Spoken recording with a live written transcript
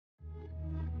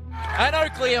And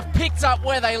Oakley have picked up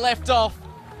where they left off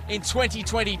in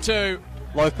 2022.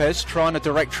 Lopez trying to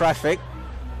direct traffic.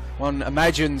 One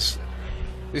imagines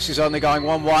this is only going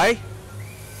one way.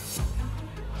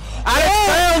 And it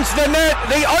founds the net.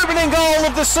 The opening goal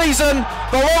of the season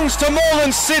belongs to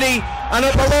Moreland City, and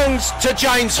it belongs to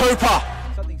James Hooper.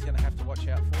 Something's going to have to watch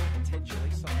out for, potentially,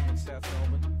 something in South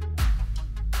Melbourne.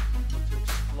 To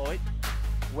exploit.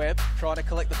 Webb trying to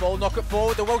collect the ball, knock it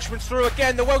forward. The Welshman's through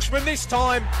again. The Welshman this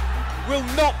time will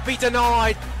not be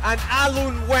denied. And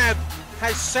Alun Webb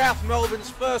has South Melbourne's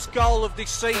first goal of this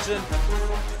season.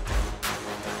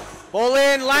 Ball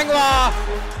in, Langlaw.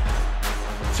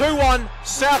 2-1,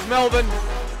 South Melbourne.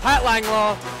 Pat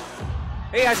Langlaw.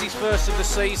 He has his first of the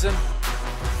season.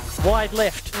 Wide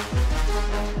left.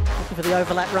 Looking for the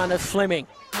overlap run of Fleming.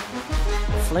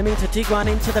 Fleming to dig one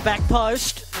into the back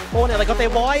post. Oh, now they got their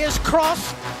wires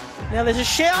crossed. Now there's a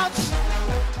shout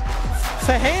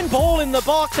for handball in the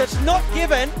box. It's not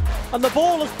given. And the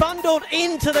ball is bundled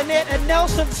into the net. And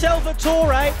Nelson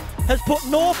Salvatore has put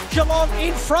North Geelong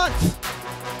in front.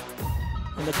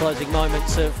 In the closing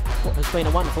moments of what has been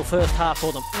a wonderful first half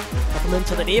for them. Up them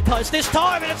into the near post this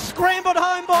time, and it's scrambled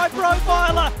home by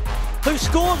Profiler, who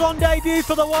scores on debut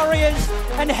for the Warriors.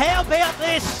 And how about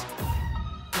this?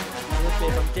 Look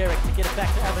there from Derek to get it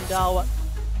back to Avondale.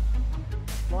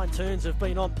 Line turns have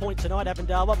been on point tonight.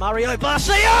 Avondale, Mario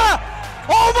Barcia!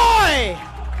 Oh my!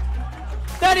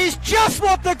 That is just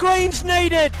what the Greens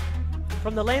needed!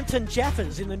 From the Lambton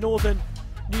Jaffers in the Northern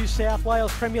New South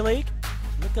Wales Premier League.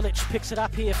 Nikolic picks it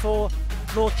up here for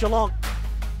North Geelong.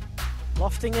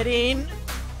 Lofting it in.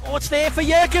 Oh, it's there for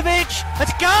Jerkovic.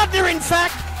 It's Gardner, in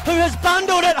fact, who has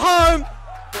bundled it home.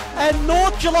 And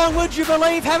North Geelong, would you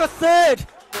believe, have a third.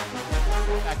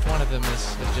 In fact, one of them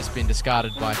has just been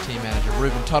discarded by team manager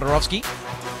Ruben Todorovsky.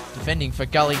 Defending for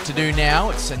Gully to do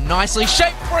now. It's a nicely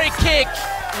shaped free kick.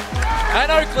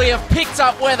 And Oakley have picked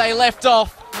up where they left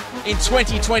off in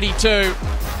 2022.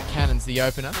 Cannon's the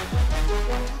opener.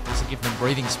 To give them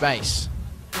breathing space.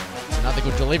 It's another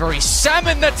good delivery.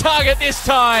 Salmon the target this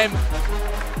time.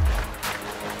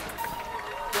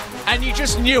 And you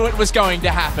just knew it was going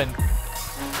to happen.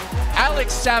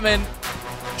 Alex Salmon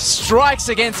strikes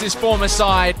against his former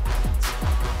side.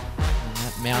 And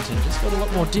that mountain just got a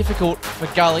lot more difficult for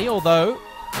Gully, although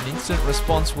an instant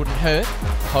response wouldn't hurt.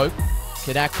 Pope,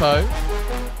 Kadakpo.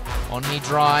 On he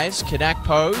drives.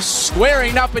 Kadakpo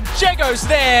squaring up, and Jego's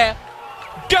there.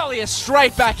 Gully is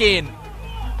straight back in.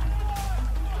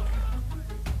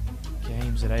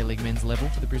 Games at A-League men's level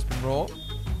for the Brisbane Roar.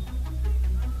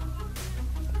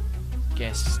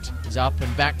 Guest is up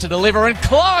and back to deliver, and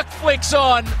Clark flicks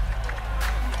on.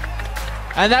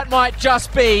 And that might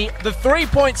just be the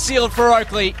 3-point sealed for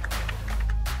Oakley.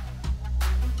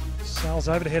 Sal's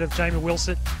over the head of Jamie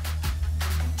Wilson.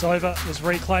 Dover was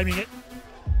reclaiming it.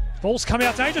 Ball's come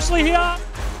out dangerously here,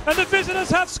 and the visitors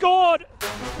have scored.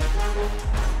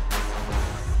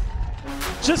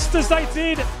 Just as they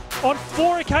did on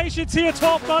 4 occasions here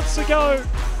 12 months ago.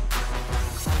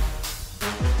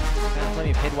 Found plenty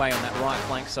of headway on that right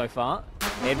flank so far.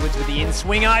 Edwards with the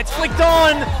in-swinger, it's flicked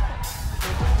on!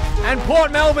 And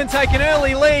Port Melbourne take an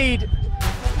early lead.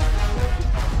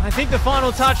 I think the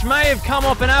final touch may have come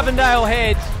off an Avondale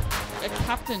head. A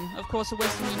captain, of course, of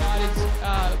Western United's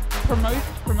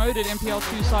promoted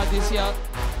NPL2 side this year.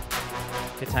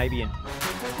 Katabian.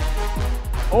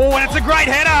 Oh, and it's a great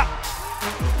header!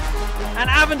 And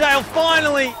Avondale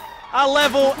finally are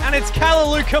level, and it's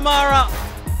Kalalu Kamara.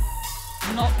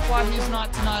 Not quite his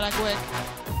night tonight, Agwek.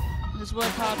 He's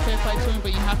worked hard, fair play to him,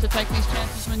 but you have to take these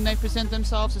chances when they present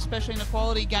themselves, especially in a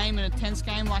quality game, in a tense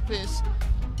game like this.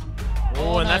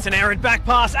 Oh, and that's an errant back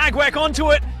pass. Agwek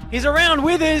onto it. He's around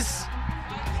Withers.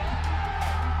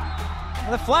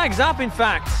 And the flag's up, in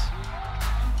fact.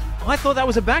 I thought that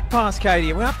was a back pass,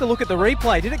 Katie. We'll have to look at the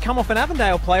replay. Did it come off an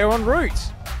Avondale player en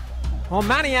route? Well,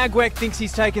 Manny Agwek thinks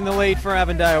he's taking the lead for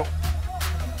Avondale.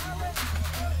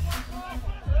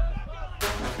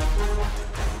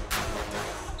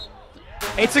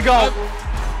 It's a goal.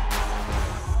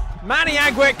 Manny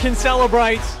Agwek can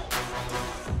celebrate.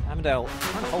 Avondale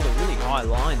trying to hold a really high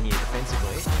line here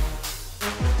defensively.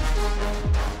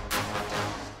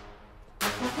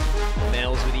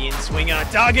 Mel's with the in-swinger.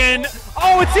 Duggan.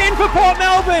 Oh, it's in for Port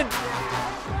Melbourne.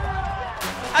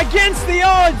 Against the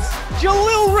odds.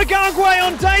 Jalil Regangwe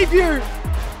on debut.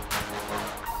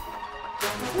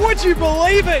 Would you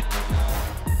believe it?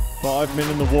 5 men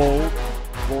in the wall.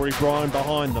 Rory Bryan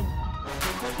behind them.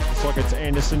 Looks like it's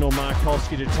Anderson or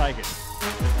Markowski to take it.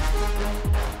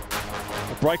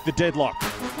 They'll break the deadlock.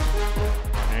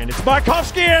 And it's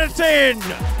Markowski and it's in!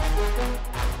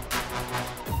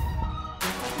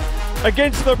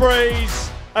 against the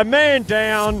breeze. A man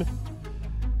down.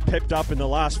 Pepped up in the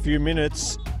last few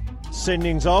minutes.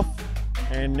 Sendings off.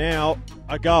 And now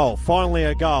a goal. Finally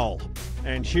a goal.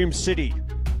 And Hume City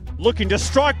looking to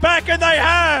strike back, and they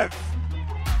have!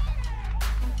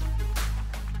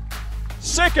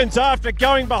 Seconds after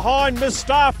going behind,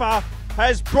 Mustafa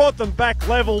has brought them back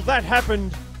level. That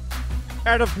happened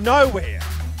out of nowhere.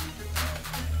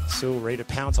 Still ready to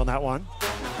pounce on that one.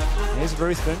 Here's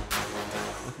Ruthven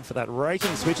looking for that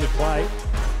raking switch of play.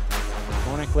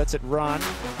 Cornick lets it run.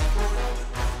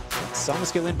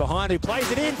 Summerskill in behind, who plays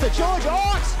it in for George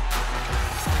Ort!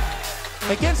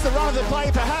 Against the run of the play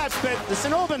perhaps, but the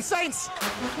St Albans Saints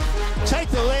take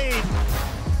the lead.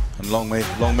 And long may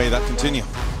that continue.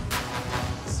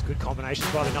 It's a good combination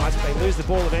by the Knights, but they lose the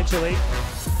ball eventually.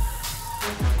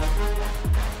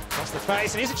 Across the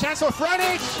face, and here's a chance for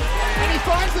Franic! And he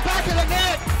finds the back of the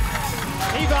net!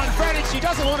 Ivan Franic, he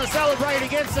doesn't want to celebrate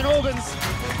against St Albans.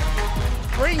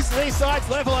 Brings these sides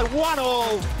level at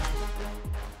 1-1.